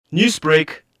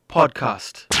Newsbreak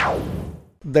podcast.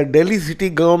 The Delhi city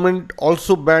government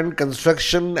also banned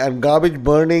construction and garbage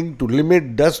burning to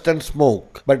limit dust and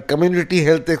smoke. But community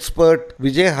health expert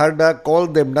Vijay Harda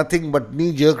called them nothing but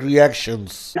knee-jerk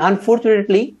reactions.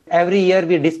 Unfortunately, every year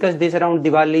we discuss this around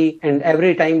Diwali, and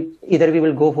every time either we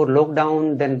will go for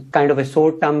lockdown, then kind of a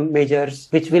short-term measures,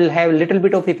 which will have little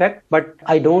bit of effect. But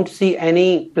I don't see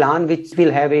any plan which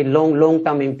will have a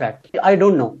long-term impact. I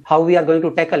don't know how we are going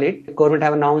to tackle it. Government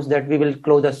have announced that we will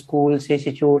close the schools,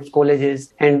 institutes, colleges,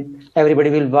 and everybody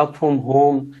will work from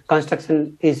home.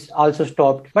 Construction is also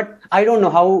stopped. But I don't know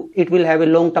how it will have a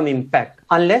long-term impact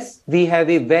unless we have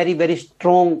a very, very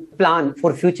strong plan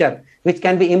for future, which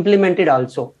can be implemented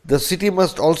also. The city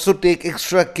must also take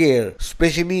extra care,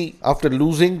 especially after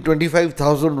losing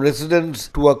 25,000 residents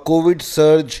to a COVID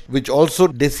surge, which also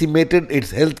decimated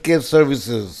its healthcare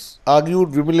services, argued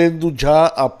Vimalendu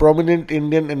Jha, a prominent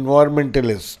Indian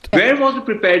environmentalist. Where was the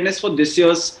preparedness for this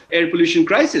year's air pollution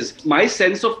crisis? My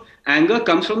sense of anger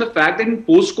comes from the fact that in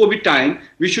post-COVID time,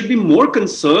 we should be more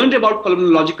concerned about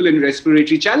pulmonological and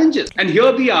respiratory challenges. And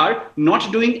here we are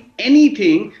not doing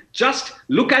anything. Just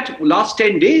look at last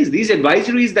 10 days. These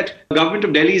advisories that the government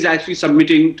of Delhi is actually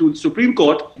submitting to the Supreme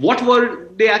Court, what were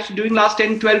they actually doing last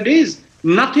 10, 12 days?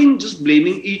 Nothing, just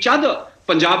blaming each other.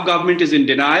 Punjab government is in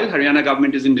denial, Haryana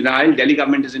government is in denial, Delhi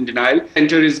government is in denial.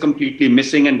 Center is completely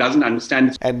missing and doesn't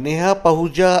understand. And Neha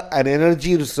Pahuja, an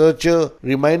energy researcher,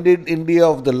 reminded India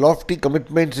of the lofty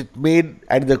commitments it made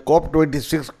at the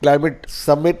COP26 climate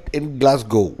summit in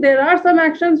Glasgow. There are some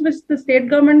actions which the state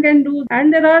government can do,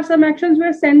 and there are some actions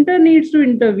where center needs to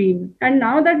intervene. And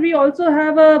now that we also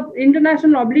have a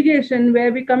international obligation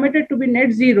where we committed to be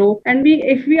net zero, and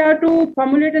if we are to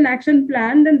formulate an action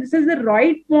plan, then this is the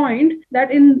right point that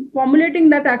in formulating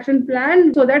that action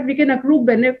plan so that we can accrue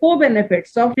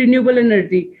co-benefits of renewable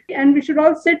energy. And we should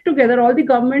all sit together, all the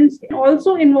governments,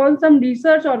 also involve some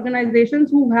research organizations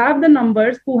who have the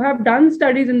numbers, who have done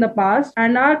studies in the past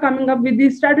and are coming up with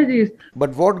these strategies.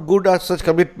 But what good are such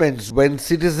commitments when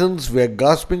citizens were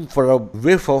gasping for a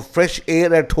whiff of fresh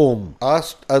air at home,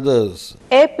 asked others.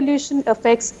 Air pollution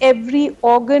affects every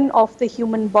organ of the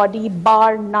human body,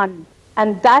 bar none.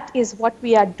 And that is what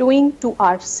we are doing to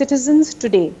our citizens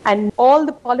today. And all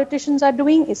the politicians are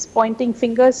doing is pointing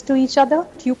fingers to each other.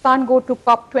 You can't go to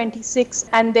COP26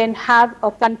 and then have a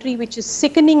country which is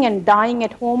sickening and dying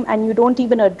at home and you don't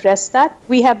even address that.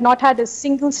 We have not had a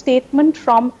single statement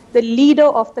from the leader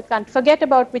of the country. Forget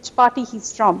about which party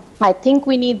he's from. I think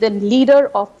we need the leader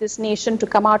of this nation to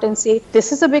come out and say,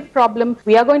 this is a big problem.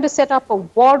 We are going to set up a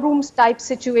war rooms type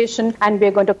situation and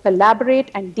we're going to collaborate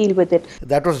and deal with it.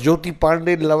 That was Jyoti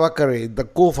Pandey Lavakare, the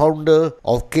co-founder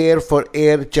of Care for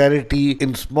Air charity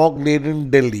in smog-laden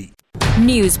Delhi.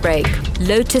 Newsbreak,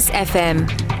 Lotus FM,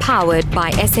 powered by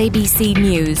SABC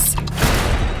News.